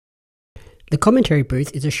The Commentary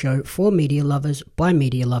Booth is a show for media lovers by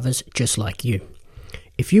media lovers just like you.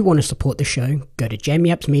 If you want to support the show, go to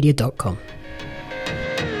jamieappsmedia.com.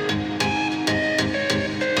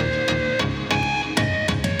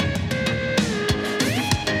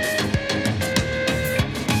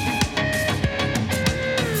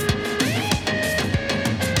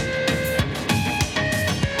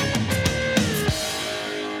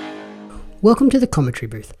 Welcome to the Commentary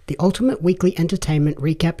Booth, the ultimate weekly entertainment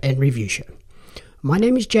recap and review show. My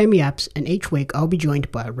name is Jamie Apps, and each week I'll be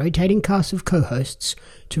joined by a rotating cast of co-hosts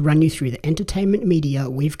to run you through the entertainment media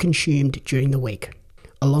we've consumed during the week.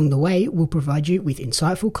 Along the way, we'll provide you with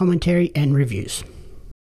insightful commentary and reviews.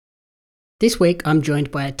 This week I'm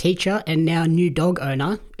joined by a teacher and now new dog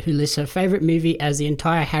owner who lists her favourite movie as the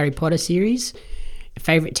entire Harry Potter series, a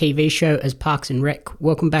favourite TV show as Parks and Rec.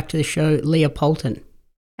 Welcome back to the show, Leigha Poulton.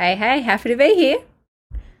 Hey, happy to be here.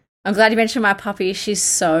 I'm glad you mentioned my puppy. She's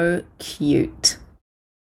so cute.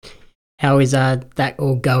 How is that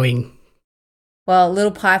all going? Well,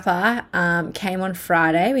 little Piper came on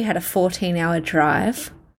Friday. We had a 14-hour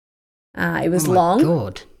drive. It was long. Oh my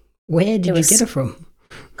God. Where did you get her from?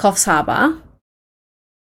 Coffs Harbour.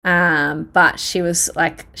 But she was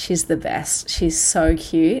she's the best. She's so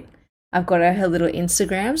cute. I've got her little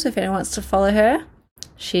Instagram, so if anyone wants to follow her,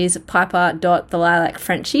 she's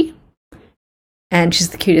Piper.TheLilacFrenchie, and she's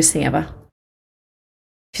the cutest thing ever.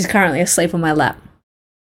 She's currently asleep on my lap.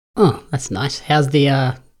 Oh, that's nice. How's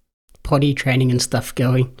the potty training and stuff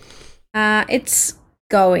going? It's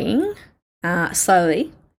going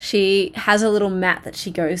slowly. She has a little mat that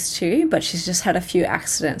she goes to, but she's just had a few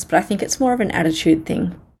accidents. But I think it's more of an attitude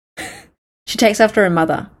thing. She takes after her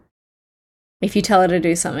mother. If you tell her to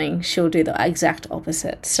do something, she'll do the exact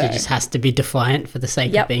opposite. So she just has to be defiant for the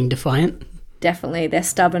sake of being defiant. Definitely. They're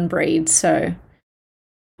stubborn breeds, so...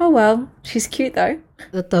 Oh well, she's cute though.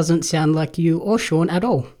 That doesn't sound like you or Sean at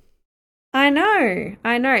all. I know.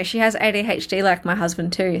 She has ADHD like my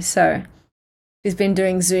husband too, so she's been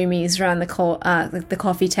doing zoomies around the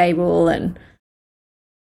coffee table, and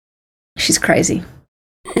she's crazy.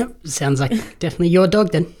 Yep, sounds like definitely your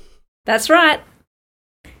dog then. That's right.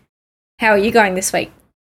 How are you going this week?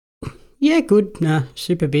 Yeah, good.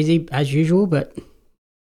 Super busy as usual, but...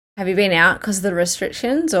 Have you been out because of the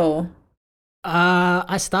restrictions, or...?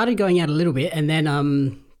 I started going out a little bit, and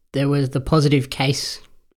then there was the positive case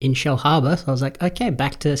in Shell Harbour, so I was like, okay,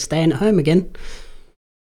 back to staying at home again.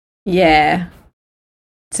 Yeah.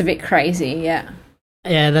 It's a bit crazy, yeah.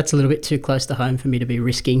 Yeah, that's a little bit too close to home for me to be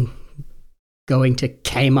risking going to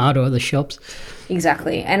Kmart or the shops.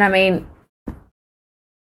 Exactly. And I mean...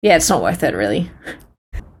 Yeah, it's not worth it, really.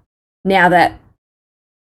 Now that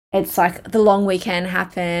it's like the long weekend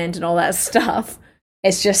happened and all that stuff,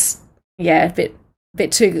 it's just, a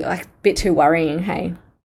bit too worrying, hey?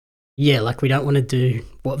 Yeah, like we don't want to do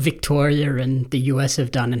what Victoria and the US have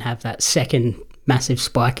done and have that second massive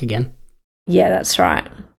spike again. Yeah, that's right.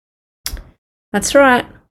 That's right.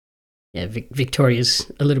 Yeah,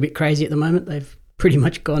 Victoria's a little bit crazy at the moment. They've pretty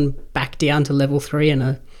much gone back down to level 3 and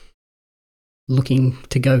are looking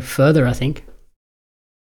to go further, I think.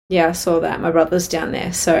 Yeah, I saw that. My brother's down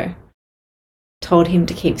there, so told him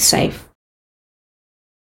to keep safe.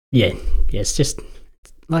 Yeah, it's just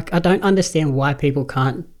like I don't understand why people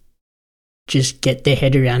can't just get their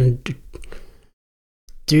head around,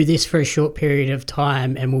 do this for a short period of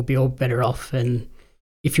time and we'll be all better off. And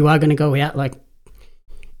if you are going to go out, like,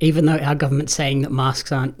 even though our government's saying that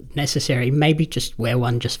masks aren't necessary, maybe just wear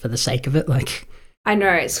one just for the sake of it, like... I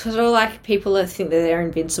know, it's sort of like people that think that they're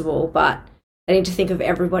invincible, but they need to think of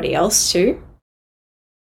everybody else too. You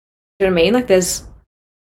know what I mean? Like, there's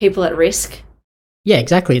people at risk. Yeah,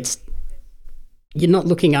 exactly. You're not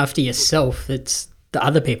looking after yourself, it's the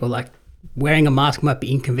other people. Like, wearing a mask might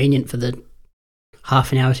be inconvenient for the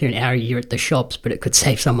half an hour to an hour you're at the shops, but it could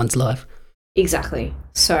save someone's life. Exactly.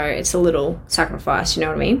 So it's a little sacrifice, you know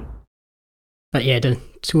what I mean? But yeah,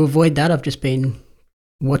 to avoid that, I've just been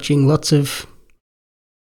watching lots of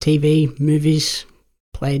TV, movies,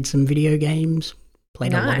 played some video games,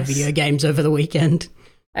 played a lot of video games over the weekend.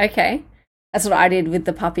 Okay. That's what I did with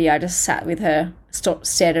the puppy. I just sat with her,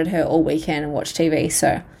 stared at her all weekend and watched TV.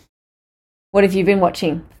 So what have you been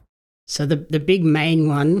watching? So the big main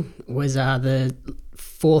one was the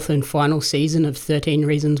 4th and final season of 13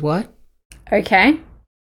 Reasons Why. Okay.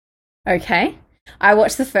 I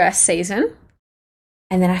watched the first season.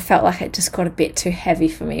 And then I felt like it just got a bit too heavy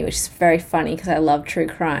for me, which is very funny because I love true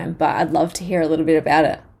crime, but I'd love to hear a little bit about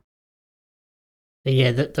it.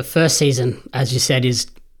 Yeah, the first season, as you said, is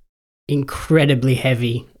incredibly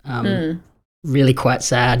heavy, really quite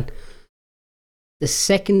sad. The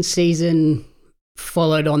second season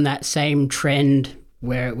followed on that same trend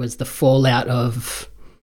where it was the fallout of,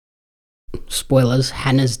 spoilers,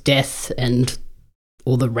 Hannah's death and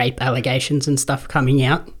all the rape allegations and stuff coming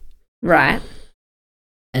out. Right.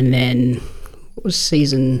 And then what was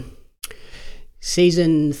season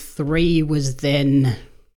 3 was then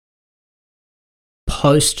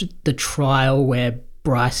post the trial where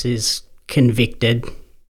Bryce is convicted.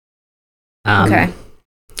 Okay.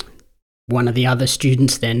 One of the other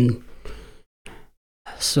students then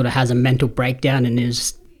sort of has a mental breakdown and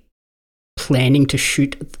is planning to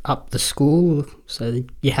shoot up the school. So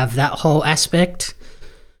you have that whole aspect.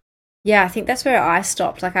 Yeah, I think that's where I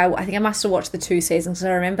stopped. Like, I think I must have watched the 2 seasons because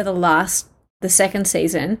I remember the second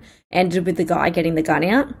season ended with the guy getting the gun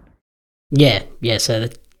out. Yeah. So,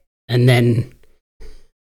 and then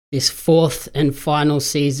this 4th and final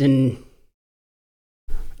season,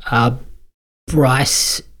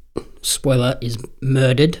 Bryce, spoiler, is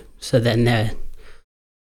murdered. So then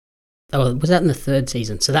was that in the 3rd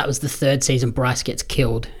season? So that was the 3rd season, Bryce gets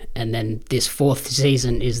killed. And then this 4th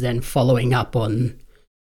season is then following up on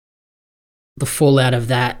the fallout of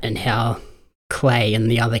that and how Clay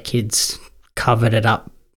and the other kids covered it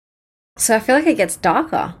up. So I feel like it gets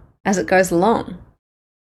darker as it goes along.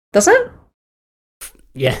 Does it?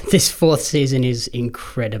 Yeah, this 4th season is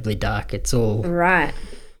incredibly dark. It's all right.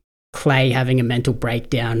 Clay having a mental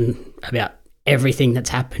breakdown about everything that's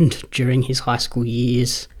happened during his high school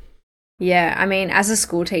years. Yeah, I mean, as a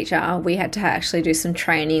school teacher, we had to actually do some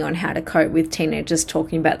training on how to cope with teenagers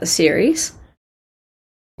talking about the series.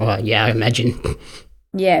 Well, yeah, I imagine.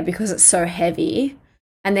 Yeah, because it's so heavy.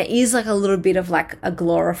 And there is like a little bit of like a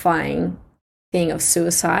glorifying thing of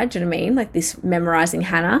suicide, do you know what I mean? Like this memorizing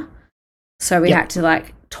Hannah. So we had to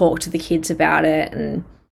like talk to the kids about it, and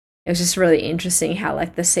it was just really interesting how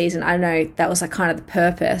like the season, I know that was like kind of the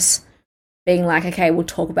purpose, being like, okay, we'll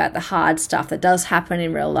talk about the hard stuff that does happen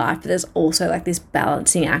in real life, but there's also like this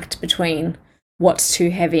balancing act between what's too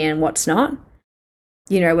heavy and what's not,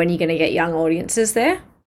 you know, when you're going to get young audiences there.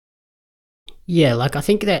 Yeah, like I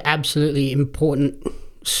think they're absolutely important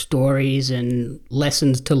stories and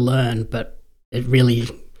lessons to learn, but it really,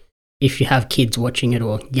 if you have kids watching it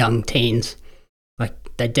or young teens, like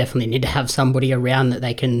they definitely need to have somebody around that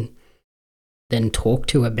they can then talk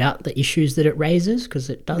to about the issues that it raises, because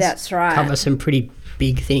it does cover some pretty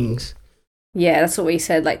big things. Yeah, that's what we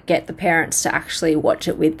said, like get the parents to actually watch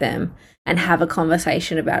it with them and have a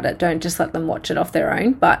conversation about it. Don't just let them watch it off their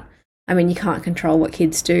own. But, I mean, you can't control what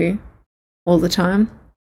kids do all the time.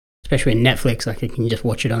 Especially in Netflix, like you can just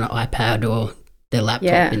watch it on an iPad or their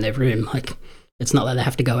laptop in their room. Like it's not like they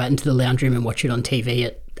have to go out into the lounge room and watch it on TV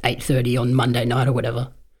at 8:30 on Monday night or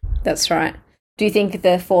whatever. That's right. Do you think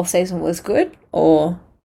the 4th season was good or?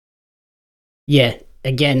 Yeah,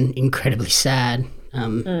 again, incredibly sad,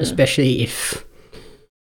 especially if,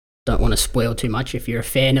 don't want to spoil too much, if you're a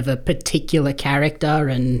fan of a particular character,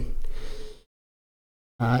 and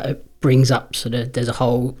it brings up sort of, there's a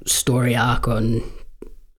whole story arc on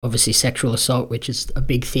obviously sexual assault, which is a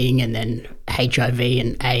big thing, and then HIV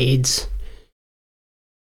and AIDS.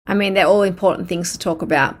 I mean, they're all important things to talk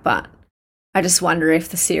about, but I just wonder if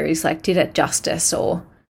the series like did it justice, or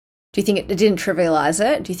do you think it didn't trivialize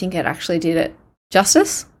it? Do you think it actually did it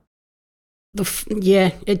justice?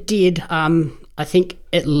 Yeah, it did. I think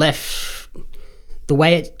it left, the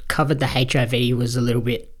way it covered the HIV was a little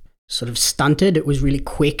bit sort of stunted. It was really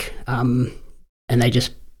quick, and they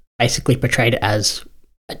just basically portrayed it as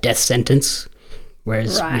a death sentence,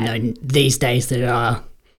 whereas you know these days there are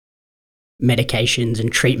medications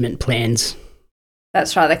and treatment plans.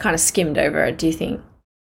 That's right, they kind of skimmed over it, do you think?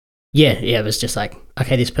 Yeah, it was just like,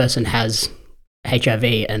 okay, this person has HIV,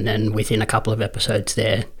 and then within a couple of episodes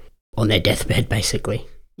they're on their deathbed, basically.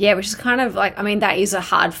 Yeah, which is kind of like, I mean, that is a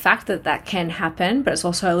hard fact that can happen, but it's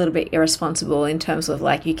also a little bit irresponsible in terms of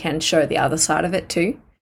like you can show the other side of it too.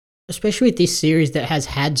 Especially with this series that has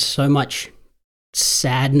had so much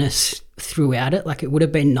sadness throughout it. Like it would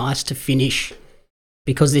have been nice to finish,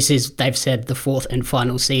 because this is, they've said, the 4th and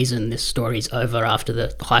final season, this story's over after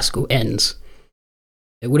the high school ends.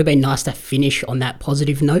 It would have been nice to finish on that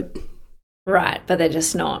positive note. Right, but they're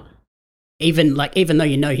just not. Even though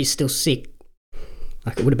you know he's still sick,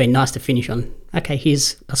 like it would have been nice to finish on, okay,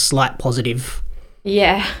 here's a slight positive.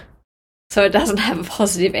 Yeah. So it doesn't have a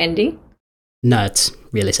positive ending? No, it's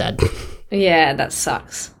really sad. Yeah, that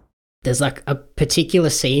sucks. There's like a particular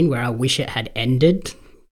scene where I wish it had ended,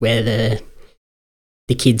 where the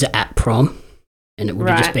kids are at prom, and it would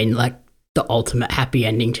have just been like the ultimate happy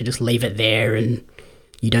ending to just leave it there, and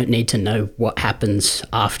you don't need to know what happens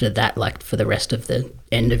after that, like for the rest of the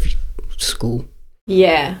end of school.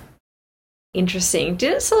 Yeah. interesting.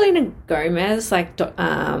 Didn't Selena Gomez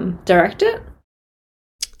direct it?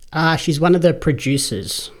 She's one of the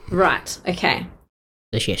producers. Right. Okay.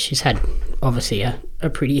 So yeah, she's had obviously a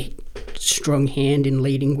pretty strong hand in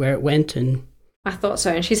leading where it went, and I thought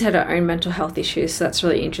so. And she's had her own mental health issues, so that's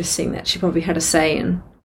really interesting that she probably had a say in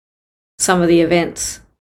some of the events.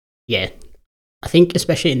 Yeah. I think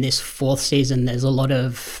especially in this fourth season, there's a lot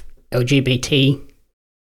of LGBT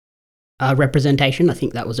representation. I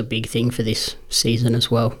think that was a big thing for this season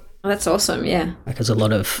as well. Oh, that's awesome, yeah. Like, there's a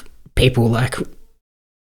lot of people like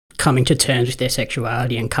coming to terms with their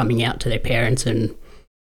sexuality and coming out to their parents and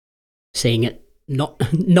seeing it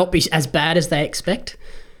not be as bad as they expect.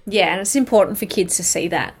 Yeah, and it's important for kids to see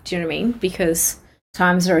that, do you know what I mean? Because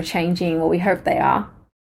times are changing, well, we hope they are.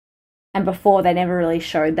 And before, they never really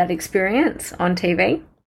showed that experience on TV.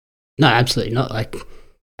 No, absolutely not. Like,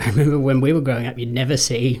 I remember when we were growing up, you'd never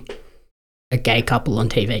see a gay couple on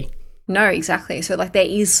TV. No, exactly. So, like, there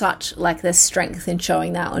is such, like, there's strength in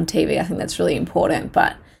showing that on TV. I think that's really important.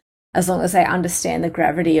 But as long as they understand the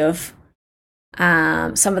gravity of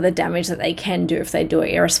some of the damage that they can do if they do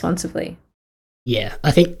it irresponsibly. Yeah,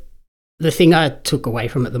 I think the thing I took away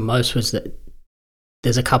from it the most was that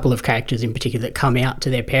there's a couple of characters in particular that come out to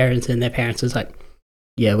their parents, and their parents was like,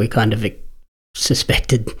 yeah, we kind of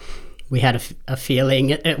suspected, we had a feeling.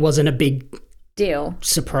 It wasn't a big deal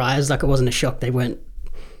surprise, like it wasn't a shock.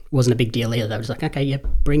 Wasn't a big deal either. They was like, okay, yeah,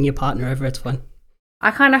 bring your partner over, it's fine.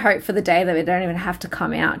 I kind of hope for the day that we don't even have to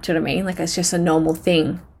come out, do you know what I mean? Like, it's just a normal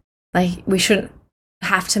thing. Like, we shouldn't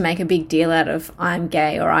have to make a big deal out of I'm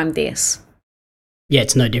gay or I'm this. Yeah,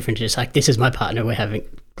 it's no different. Just like, this is my partner, we're having,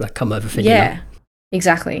 like, come over for dinner. Yeah,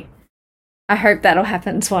 exactly. I hope that'll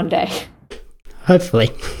happen one day. Hopefully.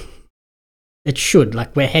 It should.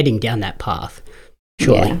 Like, we're heading down that path,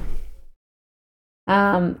 surely.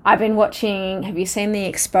 Yeah. I've been watching, have you seen The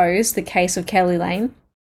Exposed, The Case of Keli Lane?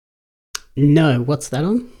 No, what's that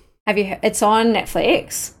on? It's on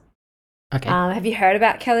Netflix. Okay. Have you heard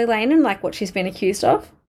about Keli Lane and like what she's been accused of?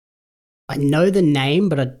 I know the name,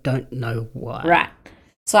 but I don't know why. Right.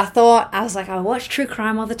 So I was like, I watch true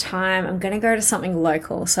crime all the time. I'm going to go to something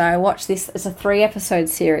local. So I watched this. It's a 3-episode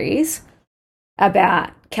series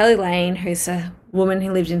about Keli Lane, who's a woman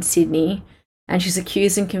who lived in Sydney, and she's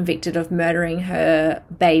accused and convicted of murdering her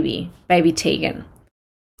baby Tegan.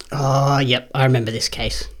 Oh, yep. I remember this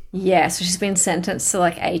case. Yeah. So she's been sentenced to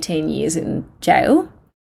like 18 years in jail.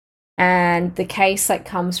 And the case like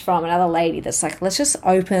comes from another lady that's like, let's just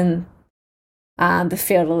open the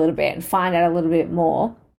field a little bit and find out a little bit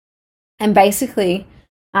more. And basically,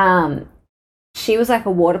 she was like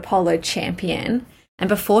a water polo champion. And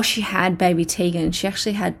before she had baby Tegan, she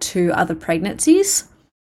actually had 2 other pregnancies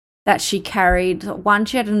that she carried. One,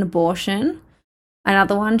 she had an abortion.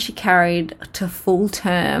 Another one she carried to full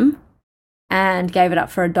term and gave it up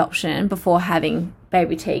for adoption before having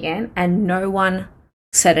baby Tegan. And no one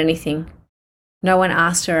said anything. No one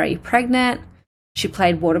asked her, are you pregnant? She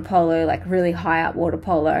played water polo, like really high up water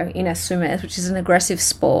polo in her swimmers, which is an aggressive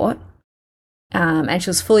sport. And she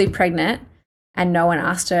was fully pregnant and no one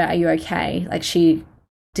asked her, are you okay? Like, she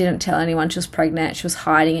didn't tell anyone she was pregnant. She was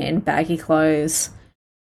hiding it in baggy clothes.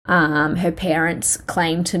 Her parents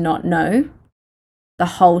claimed to not know the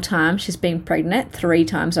whole time she's been pregnant 3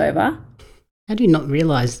 times over. How do you not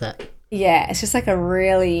realise that? Yeah, it's just like a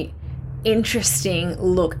really interesting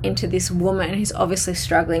look into this woman who's obviously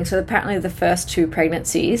struggling. So apparently the first 2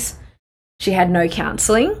 pregnancies, she had no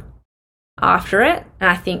counselling after it. And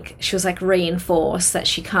I think she was like reinforced that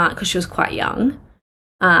she can't, because she was quite young,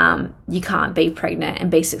 you can't be pregnant and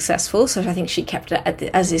be successful. So I think she kept it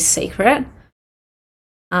as this secret.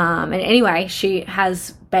 And anyway, she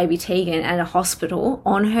has baby Tegan at a hospital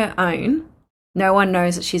on her own. No one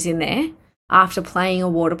knows that she's in there. After playing a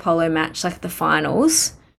water polo match, like the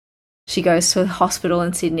finals, she goes to a hospital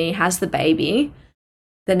in Sydney, has the baby.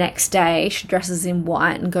 The next day, she dresses in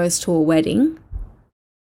white and goes to a wedding.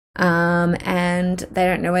 And they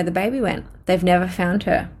don't know where the baby went. They've never found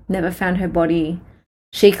her body.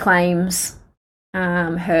 She claims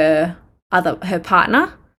her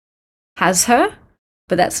partner has her,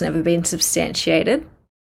 but that's never been substantiated.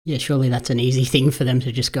 Yeah, surely that's an easy thing for them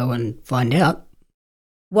to just go and find out.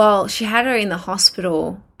 Well, she had her in the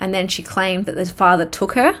hospital, and then she claimed that the father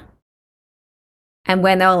took her. And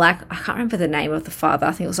when they were like, I can't remember the name of the father,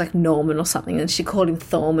 I think it was like Norman or something, and she called him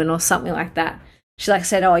Thorman or something like that. She like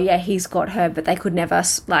said, oh yeah, he's got her, but they could never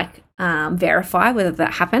like verify whether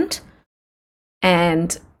that happened.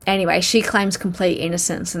 And anyway, she claims complete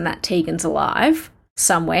innocence and that Tegan's alive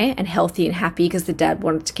somewhere and healthy and happy, because the dad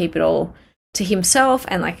wanted to keep it all to himself,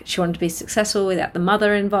 and like she wanted to be successful without the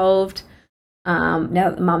mother involved. now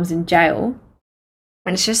that the mum's in jail.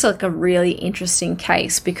 And it's just like a really interesting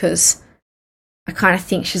case because I kind of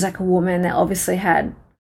think she's like a woman that obviously had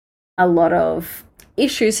a lot of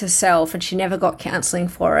issues herself and she never got counselling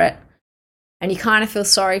for it. And you kind of feel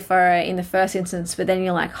sorry for her in the first instance, but then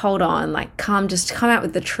you're like, hold on, like come out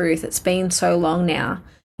with the truth. It's been so long now.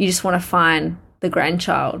 You just want to find the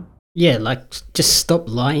grandchild. Yeah, like just stop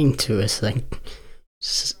lying to us. Like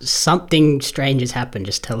something strange has happened.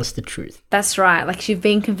 Just tell us the truth. That's right. Like she's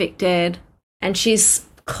been convicted and she's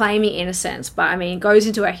claiming innocence, but I mean, it goes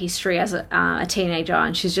into her history as a teenager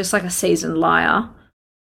and she's just like a seasoned liar.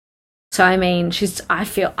 So I mean, I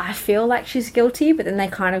feel like she's guilty, but then they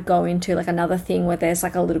kind of go into like another thing where there's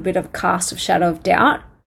like a little bit of cast of shadow of doubt,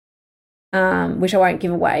 which I won't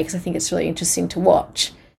give away because I think it's really interesting to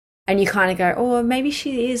watch. And you kind of go, oh, maybe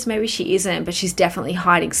she is, maybe she isn't, but she's definitely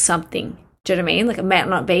hiding something. Do you know what I mean? Like it might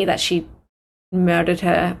not be that she murdered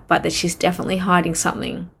her, but that she's definitely hiding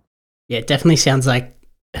something. Yeah, it definitely sounds like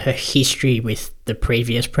her history with the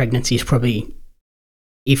previous pregnancy is probably,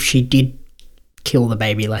 if she did kill the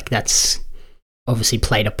baby, like that's obviously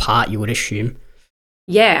played a part, you would assume.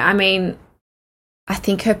 Yeah, I mean, I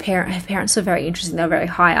think her parents are very interesting. They're very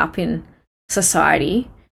high up in society,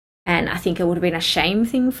 and I think it would have been a shame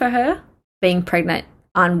thing for her being pregnant,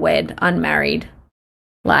 unwed, unmarried.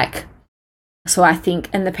 Like, so I think,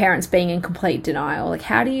 and the parents being in complete denial. Like,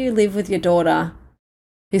 how do you live with your daughter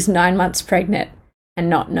who's 9 months pregnant and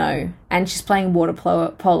not know? And she's playing water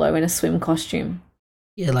polo in a swim costume.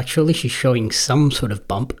 Yeah, like surely she's showing some sort of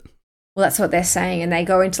bump. Well, that's what they're saying. And they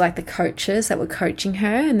go into like the coaches that were coaching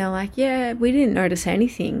her and they're like, yeah, we didn't notice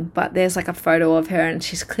anything. But there's like a photo of her and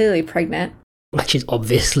she's clearly pregnant. Like she's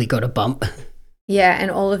obviously got a bump. Yeah,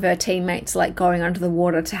 and all of her teammates like going under the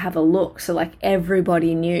water to have a look. So like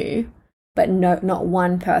everybody knew, but not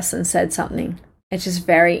one person said something. It's just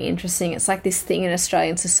very interesting. It's like this thing in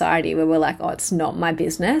Australian society where we're like, oh, it's not my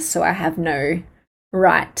business, so I have no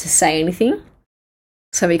right to say anything.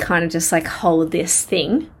 So we kind of just like hold this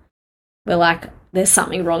thing. We're like, there's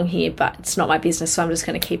something wrong here, but it's not my business, so I'm just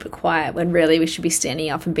going to keep it quiet, when really we should be standing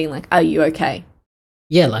up and being like, are you okay?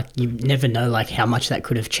 Yeah, like you never know like how much that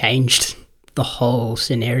could have changed the whole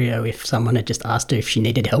scenario if someone had just asked her if she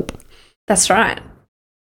needed help. That's right.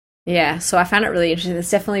 Yeah, so I found it really interesting.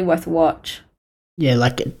 It's definitely worth a watch. Yeah,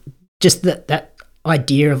 like just that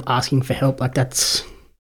idea of asking for help, like that's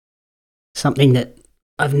something that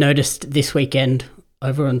I've noticed this weekend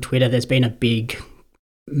over on Twitter. There's been a big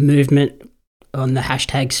movement on the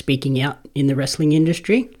hashtag speaking out in the wrestling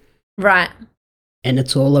industry. Right. And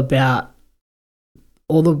it's all about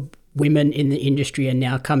all the women in the industry are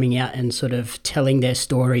now coming out and sort of telling their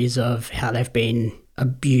stories of how they've been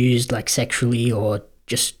abused, like sexually or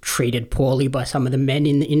just treated poorly by some of the men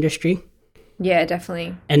in the industry. Yeah,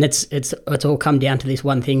 definitely. And it's all come down to this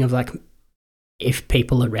one thing of like, if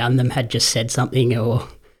people around them had just said something,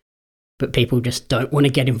 but people just don't want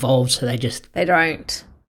to get involved, so they don't.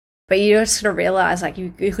 But you just gotta realize like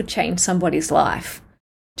you could change somebody's life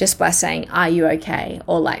just by saying, are you okay?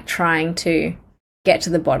 Or like trying to get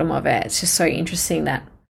to the bottom of it. It's just so interesting that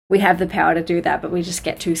we have the power to do that, but we just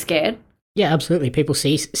get too scared. Yeah, absolutely. People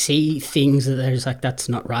see things that they're just like, that's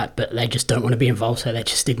not right, but they just don't want to be involved, so they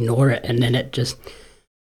just ignore it, and then it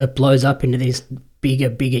blows up into these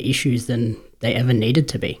bigger issues than they ever needed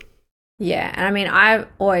to be. Yeah, and I mean, I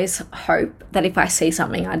always hope that if I see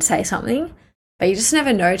something, I'd say something, but you just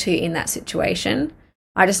never know till you're in that situation.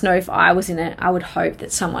 I just know if I was in it, I would hope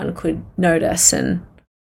that someone could notice and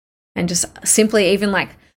just simply even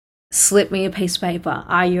like slip me a piece of paper.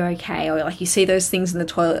 Are you okay? Or like you see those things in the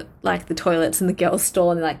toilet, like the toilets in the girls'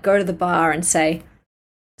 stall, and they like go to the bar and say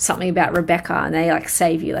something about Rebecca and they like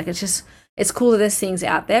save you. Like it's cool that there's things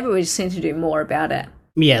out there, but we just need to do more about it.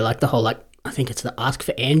 Yeah, like the whole like, I think it's the Ask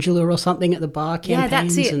for Angela or something at the bar campaigns. Yeah,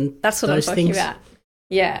 that's it. And that's what I'm talking about.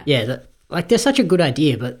 Yeah. Yeah, like they're such a good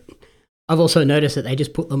idea, but I've also noticed that they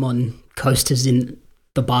just put them on coasters in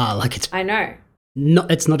the bar. Like I know.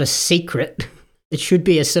 It's not a secret. It should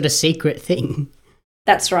be a sort of secret thing.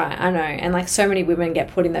 That's right, I know. And like so many women get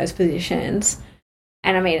put in those positions.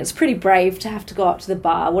 And I mean, it's pretty brave to have to go up to the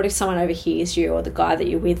bar. What if someone overhears you or the guy that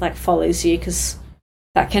you're with like follows you? Because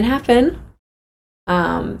that can happen.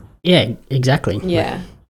 Yeah, exactly. Yeah. Like,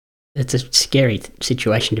 it's a scary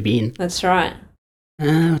situation to be in. That's right.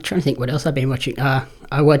 I'm trying to think what else I've been watching. I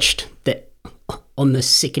watched on the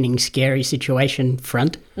sickening, scary situation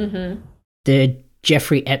front, the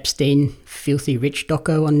Jeffrey Epstein Filthy Rich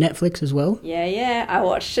doco on Netflix as well. Yeah, I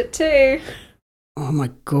watched it too. Oh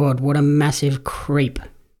my God, what a massive creep.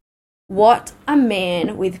 What a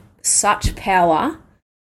man with such power.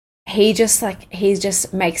 He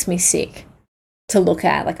just makes me sick. to look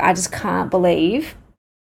at. Like, I just can't believe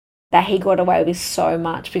that he got away with so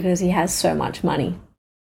much because he has so much money.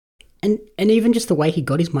 And even just the way he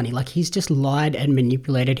got his money, like he's just lied and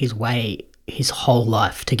manipulated his way his whole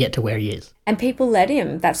life to get to where he is. And people let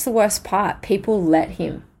him. That's the worst part. People let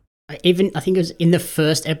him. I think it was in the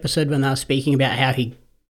first episode when they were speaking about how he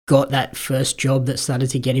got that first job that started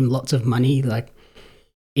to get him lots of money. Like,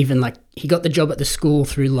 even like he got the job at the school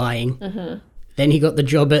through lying. Mm-hmm. Then he got the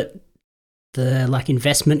job at the like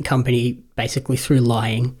investment company basically through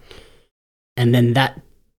lying. And then that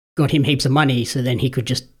got him heaps of money. So then he could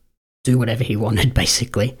just do whatever he wanted,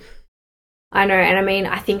 basically. I know, and I mean,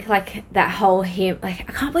 I think like that whole I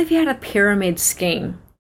can't believe he had a pyramid scheme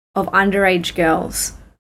of underage girls.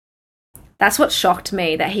 That's what shocked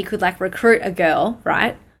me, that he could like recruit a girl,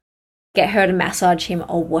 right? Get her to massage him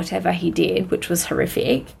or whatever he did, which was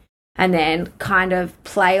horrific, and then kind of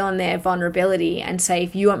play on their vulnerability and say,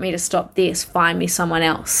 if you want me to stop this, find me someone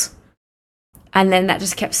else. And then that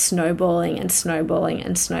just kept snowballing and snowballing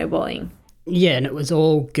and snowballing. Yeah, and it was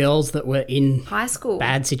all girls that were in high school,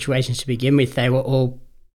 bad situations to begin with. They were all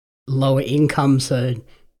lower income, so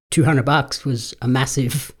 $200 was a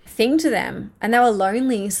massive thing to them. And they were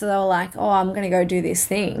lonely, so they were like, oh, I'm going to go do this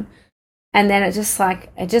thing. And then it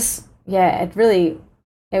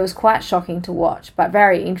was quite shocking to watch, but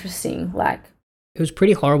very interesting. Like, it was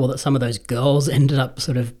pretty horrible that some of those girls ended up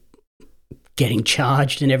sort of getting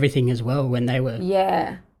charged and everything as well when they were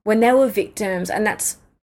victims. And that's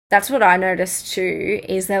what I noticed too,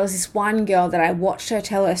 is there was this one girl that I watched her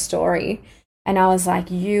tell her story, and I was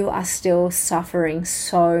like, you are still suffering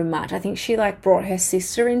so much. I think she like brought her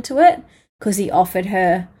sister into it because he offered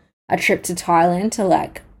her a trip to Thailand to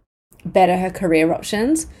like better her career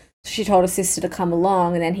options. So she told her sister to come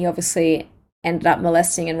along, and then he obviously ended up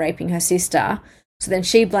molesting and raping her sister. So then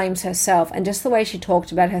she blames herself, and just the way she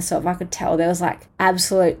talked about herself, I could tell there was like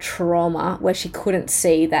absolute trauma where she couldn't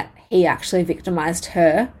see that he actually victimized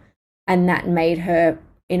her. And that made her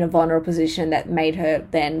in a vulnerable position, that made her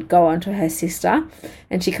then go on to her sister.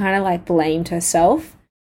 And she kind of like blamed herself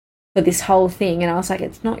for this whole thing. And I was like,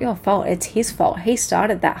 it's not your fault. It's his fault. He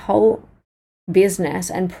started that whole business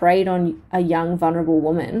and preyed on a young, vulnerable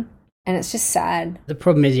woman. And it's just sad. The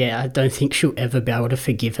problem is, I don't think she'll ever be able to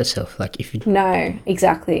forgive herself. Like, if you... No,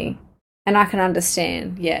 exactly. And I can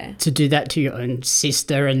understand, yeah. To do that to your own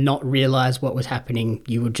sister and not realise what was happening,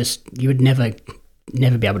 you would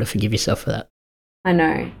never be able to forgive yourself for that. I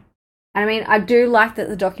know. I mean, I do like that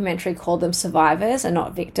the documentary called them survivors and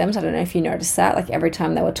not victims. I don't know if you noticed that. Like, every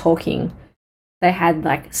time they were talking, they had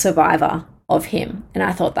like survivor of him. And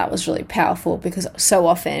I thought that was really powerful, because so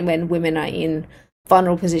often when women are in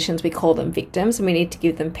vulnerable positions, we call them victims, and we need to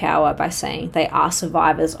give them power by saying they are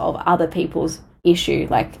survivors of other people's issue.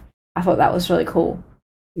 Like, I thought that was really cool.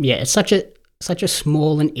 Yeah, it's such a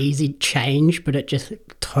small and easy change, but it just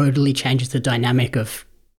totally changes the dynamic of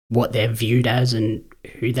what they're viewed as and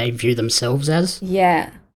who they view themselves as.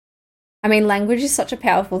 Yeah. I mean, language is such a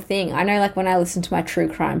powerful thing. I know, like, when I listen to my true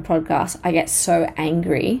crime podcast, I get so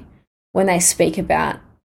angry when they speak about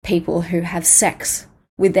people who have sex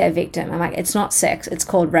with their victim. I'm like, it's not sex, it's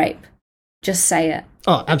called rape. Just say it.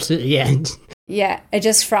 Oh, absolutely, yeah. Yeah, it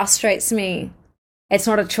just frustrates me. It's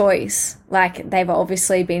not a choice. Like, they've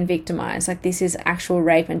obviously been victimized. Like, this is actual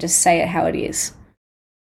rape, and just say it how it is.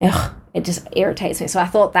 Ugh, it just irritates me. So I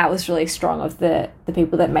thought that was really strong of the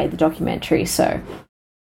people that made the documentary. So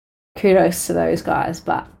kudos to those guys.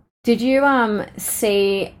 But did you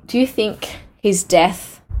do you think his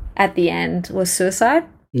death at the end was suicide?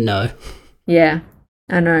 No. Yeah,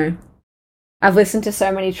 I know. I've listened to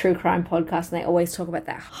so many true crime podcasts, and they always talk about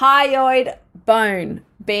that hyoid bone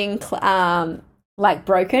being like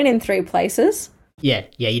broken in 3 places. Yeah,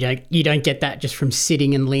 you don't get that just from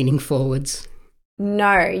sitting and leaning forwards.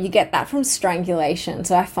 No, you get that from strangulation.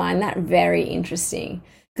 So I find that very interesting,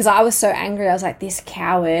 because I was so angry. I was like, this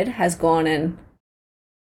coward has gone and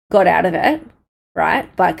got out of it,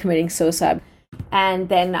 right, by committing suicide. And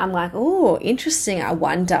then I'm like, oh, interesting. I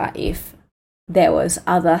wonder if there was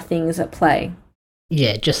other things at play.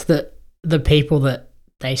 Yeah, just the people that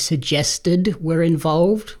they suggested were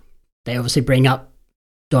involved. They obviously bring up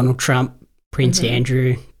Donald Trump, Prince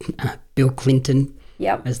Andrew, Bill Clinton,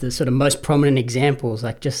 as the sort of most prominent examples.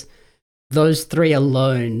 Like, just those 3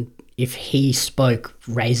 alone, if he spoke,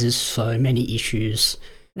 raises so many issues.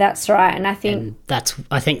 That's right, and I think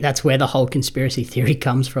that's where the whole conspiracy theory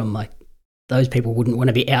comes from. Like, those people wouldn't want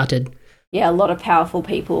to be outed. Yeah, a lot of powerful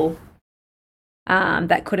people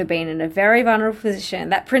that could have been in a very vulnerable position.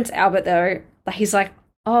 That Prince Albert, though, he's like,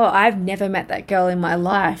 oh, I've never met that girl in my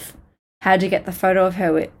life. How'd you get the photo of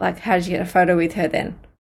her with? Like, how did you get a photo with her then?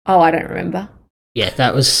 Oh, I don't remember. Yeah,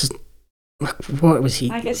 that was... What was he?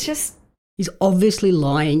 Like, it's just... He's obviously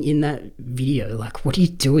lying in that video. Like, what are you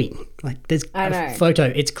doing? Like, there's a photo.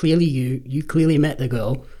 It's clearly you. You clearly met the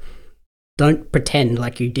girl. Don't pretend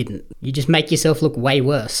like you didn't. You just make yourself look way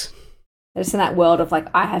worse. It's in that world of, like,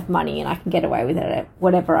 I have money and I can get away with it,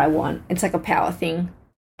 whatever I want. It's like a power thing.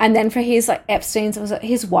 And then for his, like, Epstein's, was it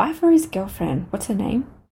his wife or his girlfriend? What's her name?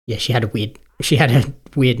 Yeah, she had a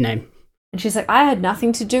weird name. And she's like, I had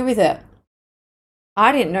nothing to do with it.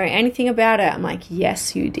 I didn't know anything about it. I'm like,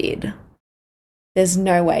 yes, you did. There's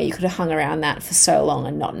no way you could have hung around that for so long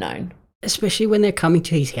and not known. Especially when they're coming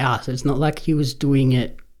to his house. It's not like he was doing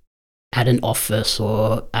it at an office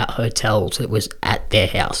or at hotels. It was at their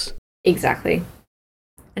house. Exactly.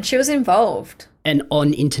 And she was involved. And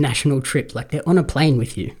on international trips. Like, they're on a plane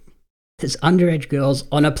with you. There's underage girls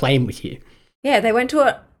on a plane with you. Yeah, they went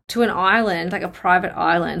to an island, like a private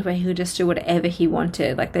island, where he could just do whatever he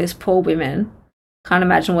wanted. Like, those poor women. Can't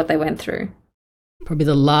imagine what they went through. Probably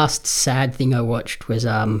the last sad thing I watched was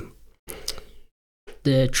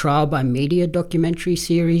the Trial by Media documentary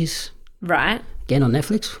series. Right. Again on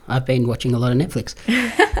Netflix. I've been watching a lot of Netflix.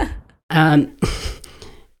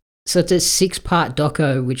 So it's a 6-part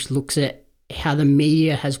doco which looks at how the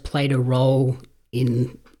media has played a role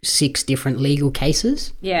in 6 different legal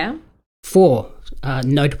cases. Yeah. 4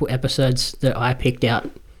 notable episodes that I picked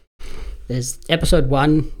out. There's episode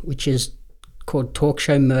 1, which is called Talk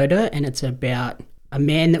Show Murder, and it's about a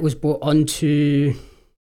man that was brought onto,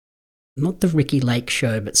 not the Ricky Lake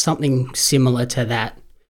show, but something similar to that.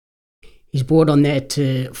 He's brought on there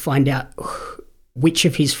to find out which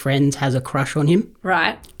of his friends has a crush on him.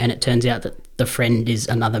 Right. And it turns out that the friend is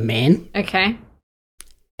another man. Okay.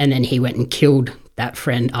 And then he went and killed that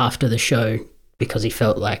friend after the show because he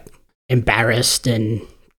felt like embarrassed and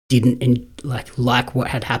didn't like what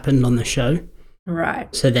had happened on the show.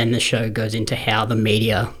 Right. So then the show goes into how the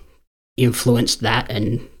media influenced that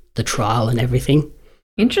and the trial and everything.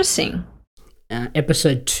 Interesting.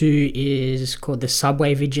 Episode 2 is called The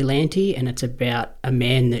Subway Vigilante, and it's about a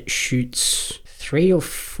man that shoots 3 or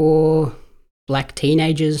 4 black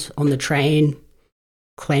teenagers on the train,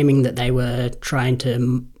 claiming that they were trying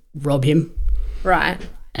to rob him. Right.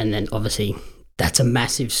 And then obviously that's a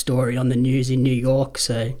massive story on the news in New York.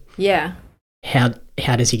 So yeah. How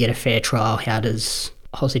does he get a fair trial? How does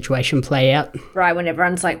the whole situation play out? Right, when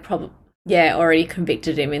everyone's like already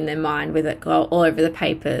convicted him in their mind with it all over the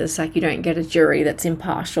papers. Like, you don't get a jury that's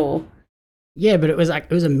impartial. Yeah, but it was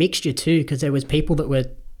a mixture too, because there was people that were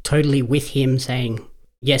totally with him saying,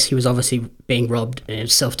 yes, he was obviously being robbed and it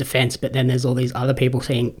was self-defense, but then there's all these other people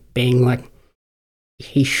being like,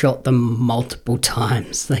 he shot them multiple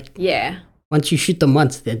times. Like, yeah. Once you shoot them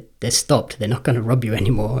once, they're stopped. They're not going to rob you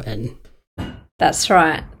anymore. And that's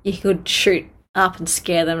right. You could shoot up and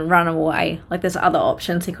scare them and run away. Like, there's other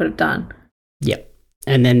options he could have done. Yep.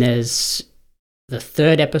 And then there's the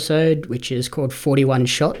 3rd episode, which is called 41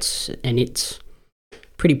 Shots, and it's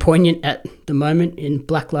pretty poignant at the moment in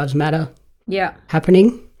Black Lives Matter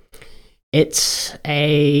happening. It's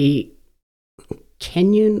a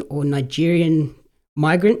Kenyan or Nigerian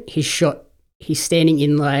migrant. He's standing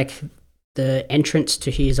in like the entrance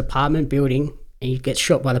to his apartment building, and he gets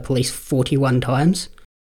shot by the police 41 times.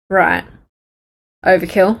 Right.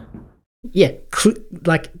 Overkill? Yeah.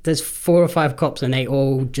 Like, there's 4 or 5 cops, and they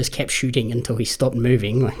all just kept shooting until he stopped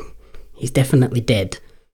moving. Like, he's definitely dead.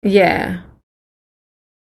 Yeah.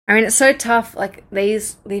 I mean, it's so tough. Like, we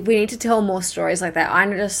need to tell more stories like that.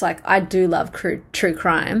 I'm just like, I do love true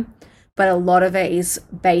crime, but a lot of it is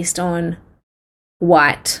based on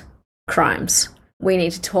white crimes. We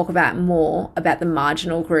need to talk about more about the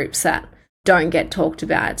marginal groups that don't get talked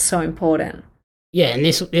about. It's so important. Yeah, and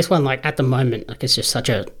this one, like, at the moment, like, it's just such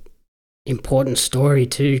a important story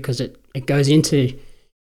too, because it goes into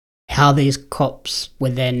how these cops were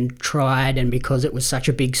then tried, and because it was such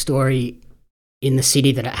a big story in the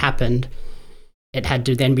city that it happened, it had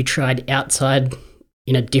to then be tried outside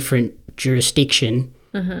in a different jurisdiction.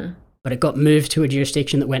 Mm-hmm. But it got moved to a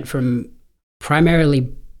jurisdiction that went from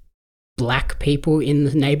primarily black people in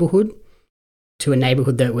the neighborhood to a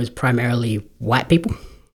neighborhood that was primarily white people.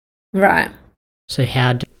 Right. So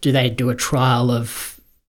how do they do a trial of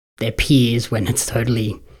their peers when it's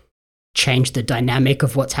totally changed the dynamic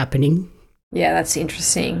of what's happening? Yeah, that's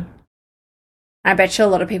interesting. I bet you a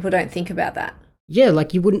lot of people don't think about that. Yeah,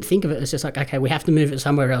 like, you wouldn't think of it. It's just like, okay, we have to move it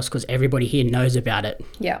somewhere else because everybody here knows about it.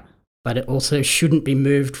 Yeah. But it also shouldn't be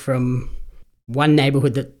moved from one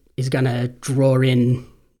neighborhood that is going to draw in,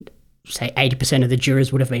 say, 80% of the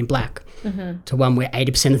jurors would have been black, to one where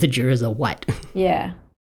 80% of the jurors are white. Yeah.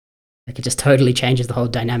 Like, it just totally changes the whole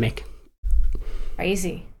dynamic.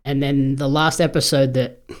 Crazy. And then the last episode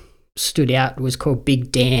that stood out was called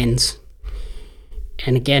Big Dan's.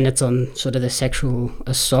 And again, it's on sort of the sexual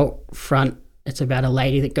assault front. It's about a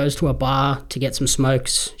lady that goes to a bar to get some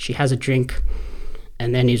smokes. She has a drink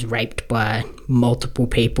and then is raped by multiple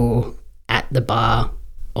people at the bar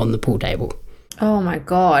on the pool table. Oh my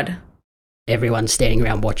God. Everyone's standing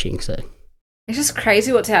around watching, so. It's just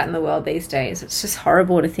crazy what's out in the world these days. It's just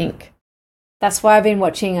horrible to think. That's why I've been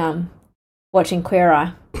watching Queer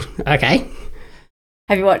Eye. Okay.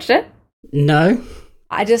 Have you watched it? No.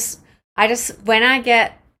 I just when I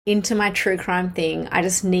get into my true crime thing, I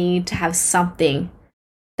just need to have something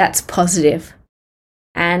that's positive.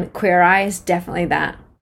 And Queer Eye is definitely that.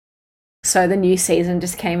 So the new season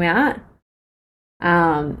just came out.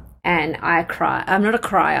 And I cry. I'm not a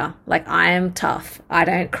crier. Like, I am tough. I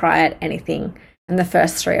don't cry at anything. In the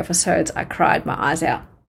first 3 episodes, I cried my eyes out.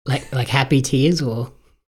 Like happy tears or?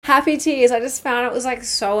 Happy tears. I just found it was like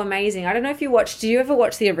so amazing. I don't know if you watched, did you ever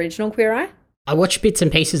watch the original Queer Eye? I watched bits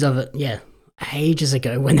and pieces of it, yeah, ages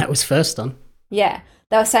ago when that was first on. Yeah.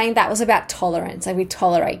 They were saying that was about tolerance. Like, we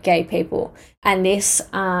tolerate gay people. And this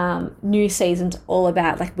new season's all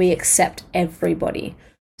about, like, we accept everybody.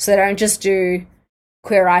 So they don't just do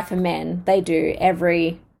Queer Eye for men. They do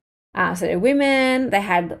every, so they do women. They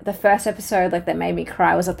had the first episode, like, that made me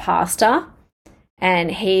cry was a pastor.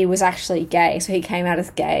 And he was actually gay. So he came out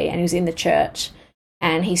as gay and he was in the church.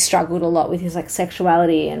 And he struggled a lot with his, like,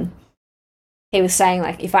 sexuality. And he was saying,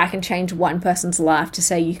 like, if I can change one person's life to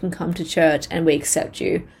say you can come to church and we accept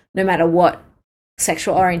you, no matter what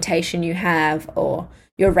sexual orientation you have or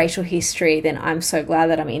your racial history, then I'm so glad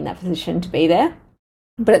that I'm in that position to be there.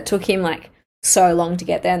 But it took him, like, so long to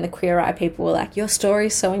get there. And the Queer Eye people were like, your story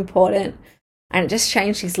is so important. And it just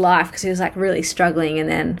changed his life because he was, like, really struggling. And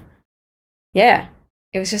then, yeah,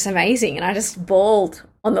 it was just amazing. And I just bawled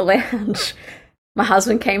on the lounge. My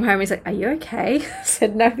husband came home. He's like, are you okay? I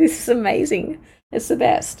said, no, this is amazing. It's the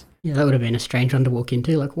best. Yeah, that would have been a strange one to walk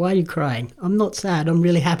into. Like, why are you crying? I'm not sad. I'm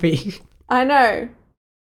really happy. I know.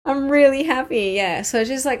 I'm really happy. Yeah. So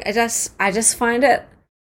just like, I just find it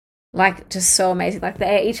like just so amazing. Like,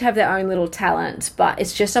 they each have their own little talents, but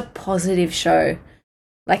it's just a positive show.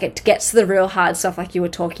 Like, it gets to the real hard stuff like you were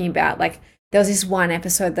talking about. Like, there was this one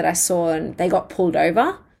episode that I saw and they got pulled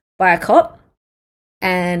over by a cop,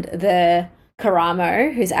 and the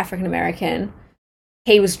Karamo, who's African-American,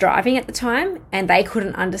 he was driving at the time and they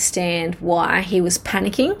couldn't understand why he was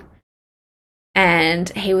panicking. And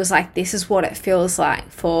he was like, this is what it feels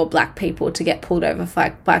like for black people to get pulled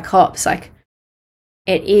over by cops. Like,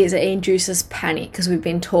 it induces panic because we've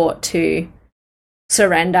been taught to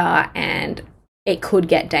surrender and it could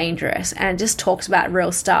get dangerous. And it just talks about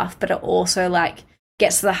real stuff, but it also, like,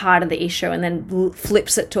 gets to the heart of the issue and then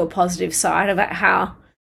flips it to a positive side about how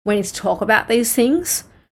we need to talk about these things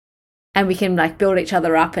and we can, like, build each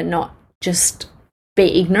other up and not just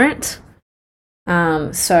be ignorant.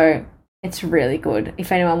 So it's really good.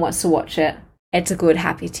 If anyone wants to watch it, it's a good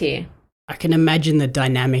happy tear. I can imagine the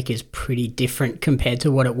dynamic is pretty different compared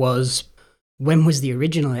to what it was. When was the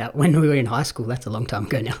original out? When we were in high school? That's a long time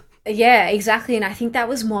ago now. Yeah, exactly. And I think that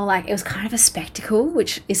was more like, it was kind of a spectacle,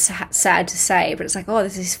 which is sad to say, but it's like, oh,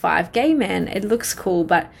 this is 5 gay men. It looks cool,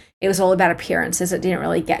 but it was all about appearances. It didn't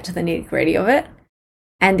really get to the nitty-gritty of it.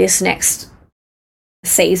 And this next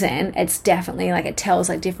season, it's definitely, like, it tells,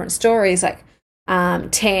 like, different stories. Like,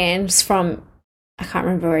 Tan's from, I can't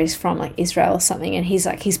remember where he's from, like Israel or something, and he's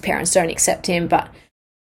like, his parents don't accept him, but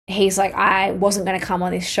he's like, I wasn't going to come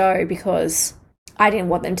on this show because I didn't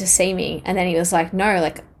want them to see me. And then he was like, no,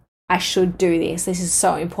 like, I should do this. This is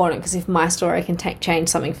so important because if my story can change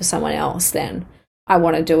something for someone else, then I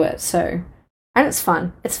want to do it. So, and it's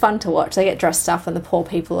fun. It's fun to watch. They get dressed up and the poor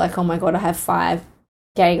people are like, oh my God, I have 5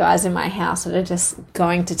 gay guys in my house that are just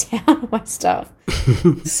going to town on my stuff.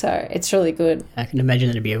 So it's really good. I can imagine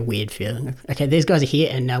it'd be a weird feeling. Okay, these guys are here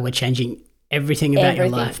and now we're changing everything about your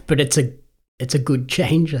life, but it's a good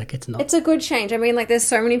change. Like, it's not. It's a good change. I mean, like, there's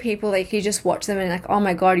so many people, like, you just watch them and like, oh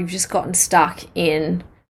my God, you've just gotten stuck in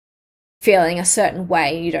feeling a certain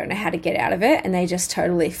way and you don't know how to get out of it, and they just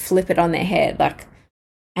totally flip it on their head, like,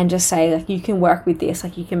 and just say, like, you can work with this,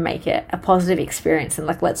 like, you can make it a positive experience and,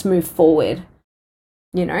 like, let's move forward,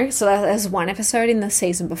 you know? So there's one episode in the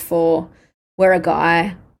season before where a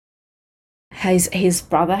guy, his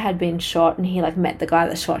brother had been shot and he, like, met the guy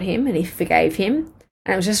that shot him and he forgave him,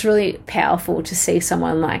 and it was just really powerful to see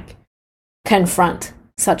someone, like, confront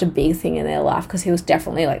such a big thing in their life because he was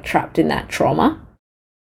definitely, like, trapped in that trauma.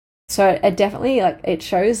 So it definitely, like, it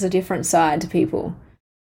shows a different side to people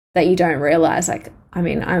that you don't realize. Like, I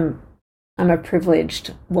mean, I'm a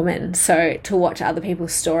privileged woman, so to watch other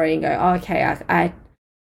people's story and go, oh, okay, I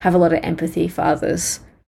have a lot of empathy for others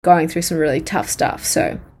going through some really tough stuff.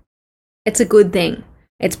 So it's a good thing.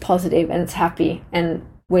 It's positive and it's happy, and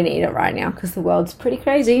we need it right now because the world's pretty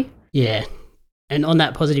crazy. Yeah. And on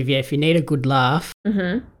that positive, if you need a good laugh,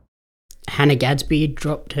 Hannah Gadsby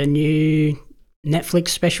dropped her new Netflix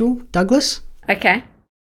special, Douglas. Okay.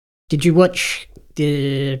 Did you watch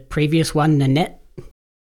the previous one, Nanette?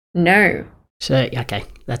 No. So, okay,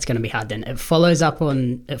 that's going to be hard then. It follows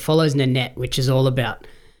Nanette, which is all about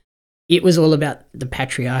the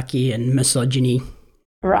patriarchy and misogyny.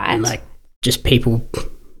 Right. And like just people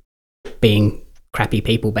being crappy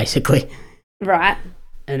people, basically. Right.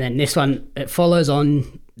 And then this one, it follows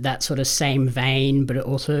on that sort of same vein, but it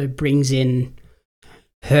also brings in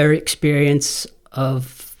her experience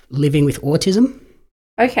of living with autism.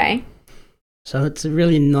 Okay. So it's a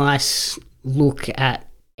really nice look at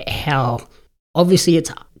how obviously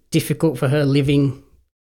it's difficult for her living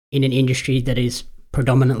in an industry that is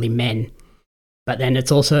predominantly men, but then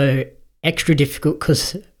it's also extra difficult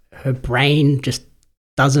because her brain just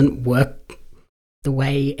doesn't work the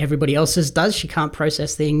way everybody else's does. She can't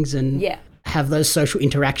process things and have those social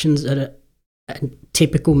interactions at a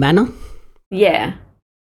typical manner. Yeah.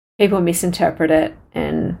 People misinterpret it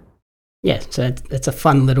and... Yeah, so it's a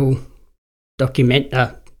fun little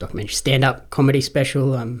documentary stand-up comedy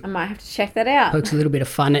special. I might have to check that out. Pokes a little bit of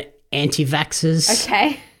fun at anti-vaxxers.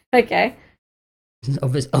 Okay.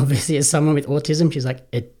 Obviously, as someone with autism, she's like,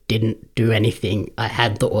 it didn't do anything. I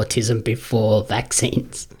had the autism before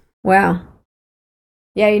vaccines. Wow.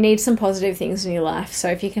 Yeah, you need some positive things in your life. So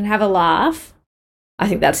if you can have a laugh, I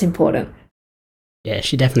think that's important. Yeah,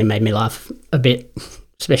 she definitely made me laugh a bit,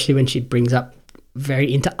 especially when she brings up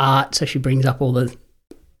very into art. So she brings up all the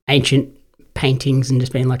ancient paintings and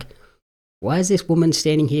just being like, why is this woman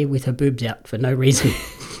standing here with her boobs out for no reason?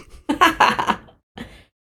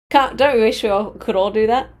 Don't we wish we could all do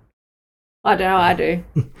that? I don't know, I do.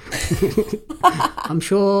 I'm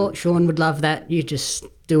sure Sean would love that. You just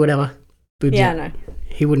do whatever. Boobs out. I know.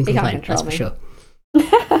 He wouldn't complain, that's for sure.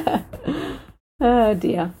 Oh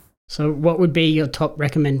dear. So what would be your top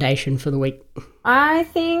recommendation for the week? I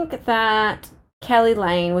think that Keli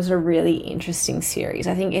Lane was a really interesting series.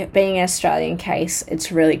 I think it being an Australian case,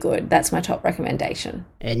 it's really good. That's my top recommendation.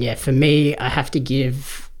 And yeah, for me, I have to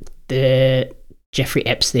give the Jeffrey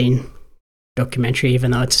Epstein documentary,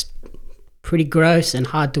 even though it's pretty gross and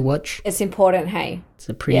hard to watch. It's important, hey? It's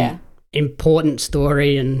a pretty important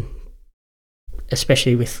story, and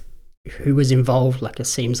especially with who was involved, like it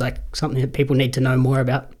seems like something that people need to know more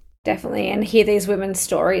about. Definitely, and hear these women's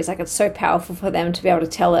stories. Like it's so powerful for them to be able to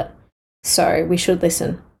tell it. So we should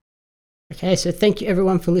listen. Okay, so thank you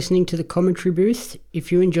everyone for listening to the commentary booth.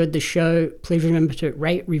 If you enjoyed the show, please remember to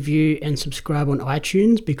rate, review and subscribe on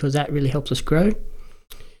iTunes because that really helps us grow.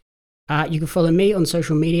 You can follow me on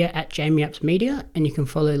social media at JamieAppsMedia, and you can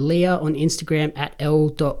follow Leigha on Instagram at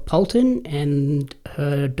l.poulton and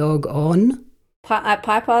her dog on... At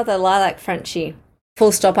Piper, the lilac Frenchie.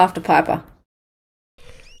 Full stop after Piper.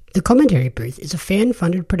 The Commentary Booth is a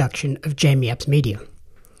fan-funded production of Jamie Apps Media.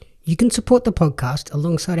 You can support the podcast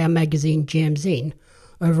alongside our magazine Jam Zine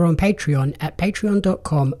over on Patreon at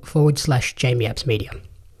patreon.com/Jamie Apps Media.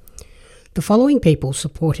 The following people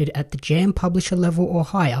supported at the Jam publisher level or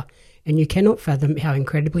higher, and you cannot fathom how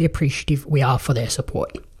incredibly appreciative we are for their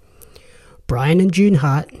support. Brian and June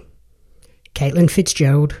Hart, Caitlin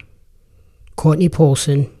Fitzgerald, Courtney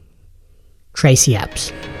Paulson, Tracy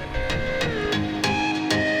Apps.